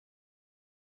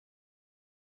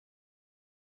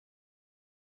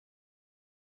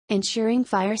Ensuring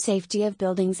fire safety of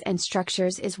buildings and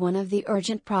structures is one of the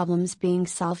urgent problems being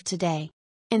solved today.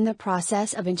 In the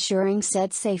process of ensuring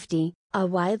said safety, a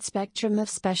wide spectrum of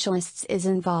specialists is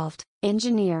involved: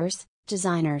 engineers,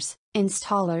 designers,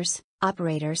 installers,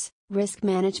 operators, risk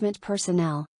management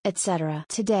personnel, etc.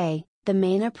 Today, the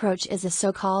main approach is a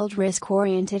so-called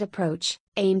risk-oriented approach,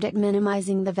 aimed at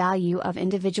minimizing the value of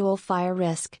individual fire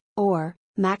risk, or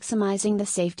maximizing the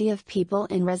safety of people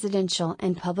in residential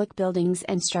and public buildings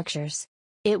and structures.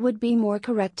 It would be more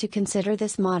correct to consider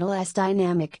this model as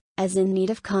dynamic, as in need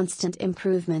of constant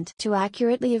improvement. To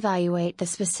accurately evaluate the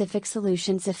specific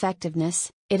solution's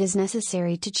effectiveness, it is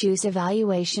necessary to choose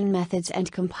evaluation methods and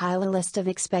compile a list of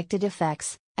expected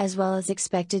effects, as well as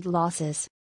expected losses.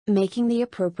 Making the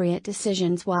appropriate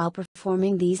decisions while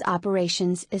performing these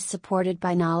operations is supported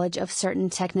by knowledge of certain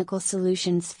technical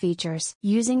solutions features.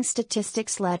 Using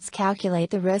statistics, let's calculate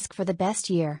the risk for the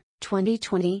best year,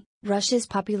 2020. Russia's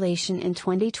population in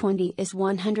 2020 is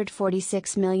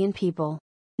 146 million people.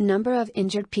 Number of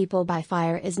injured people by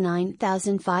fire is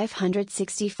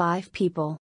 9,565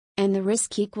 people. And the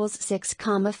risk equals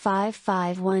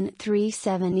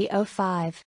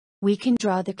 6,5513705. We can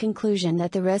draw the conclusion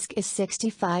that the risk is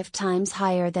 65 times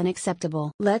higher than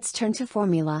acceptable. Let's turn to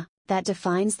formula that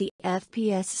defines the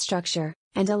FPS structure,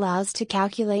 and allows to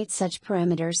calculate such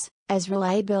parameters as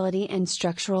reliability and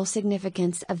structural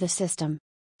significance of the system.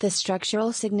 The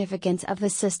structural significance of the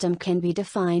system can be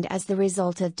defined as the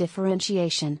result of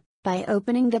differentiation, by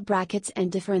opening the brackets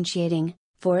and differentiating.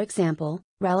 For example,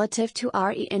 relative to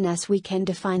our ENS, we can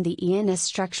define the ENS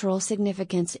structural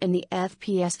significance in the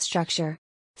FPS structure.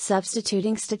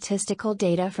 Substituting statistical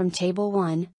data from Table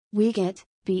 1, we get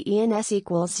BENS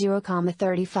equals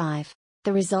 0,35.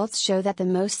 The results show that the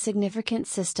most significant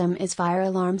system is fire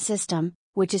alarm system,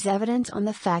 which is evident on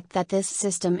the fact that this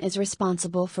system is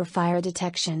responsible for fire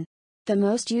detection. The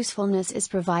most usefulness is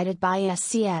provided by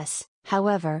SCS,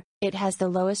 however, it has the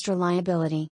lowest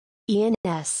reliability.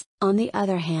 ENS, on the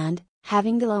other hand,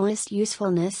 having the lowest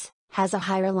usefulness, has a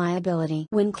high reliability.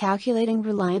 When calculating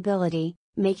reliability,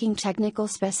 making technical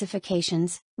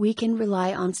specifications, we can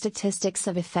rely on statistics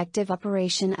of effective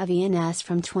operation of ENS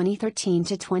from 2013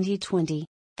 to 2020.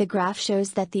 The graph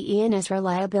shows that the ENS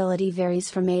reliability varies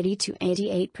from 80 to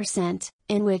 88%,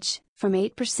 in which, from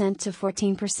 8% to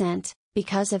 14%,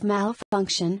 because of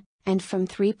malfunction, and from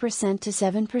 3% to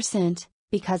 7%,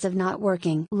 because of not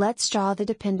working. Let's draw the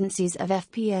dependencies of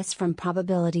FPS from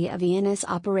probability of ENS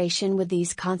operation with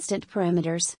these constant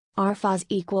parameters. RFAS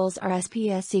equals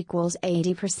RSPS equals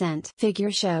 80%.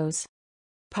 Figure shows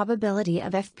probability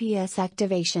of FPS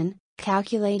activation,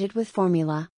 calculated with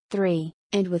formula 3,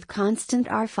 and with constant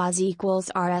RFAS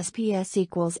equals RSPS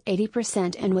equals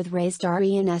 80%, and with raised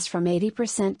RENS from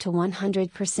 80% to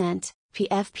 100%,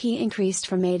 PFP increased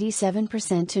from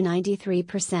 87% to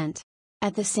 93%.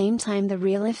 At the same time, the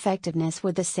real effectiveness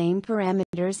with the same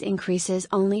parameters increases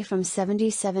only from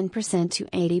 77% to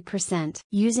 80%.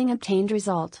 Using obtained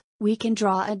result, we can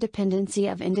draw a dependency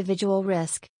of individual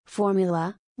risk,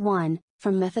 formula 1,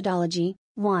 from methodology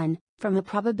 1, from a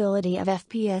probability of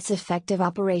FPS effective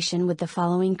operation with the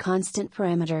following constant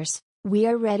parameters. We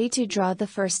are ready to draw the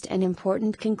first and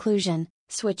important conclusion: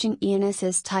 switching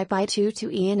ENS's type I2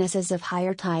 to ENS's of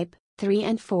higher type, 3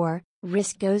 and 4,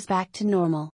 risk goes back to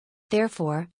normal.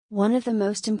 Therefore, one of the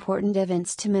most important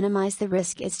events to minimize the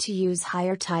risk is to use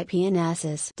higher type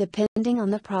ENSs. Depending on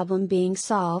the problem being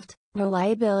solved,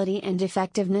 reliability and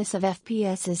effectiveness of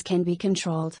FPSs can be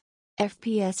controlled.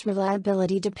 FPS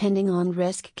reliability depending on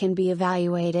risk can be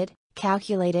evaluated,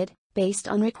 calculated, based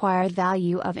on required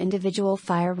value of individual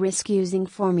fire risk using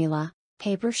formula.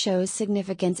 Paper shows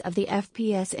significance of the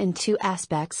FPS in two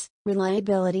aspects: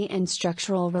 reliability and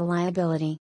structural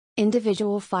reliability.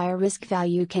 Individual fire risk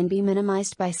value can be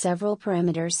minimized by several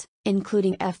parameters,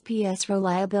 including FPS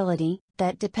reliability,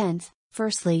 that depends,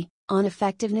 firstly, on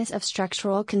effectiveness of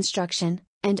structural construction,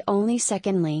 and only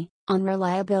secondly, on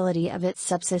reliability of its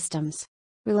subsystems.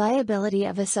 Reliability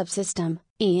of a subsystem,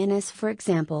 ENS for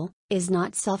example, is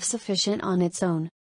not self-sufficient on its own.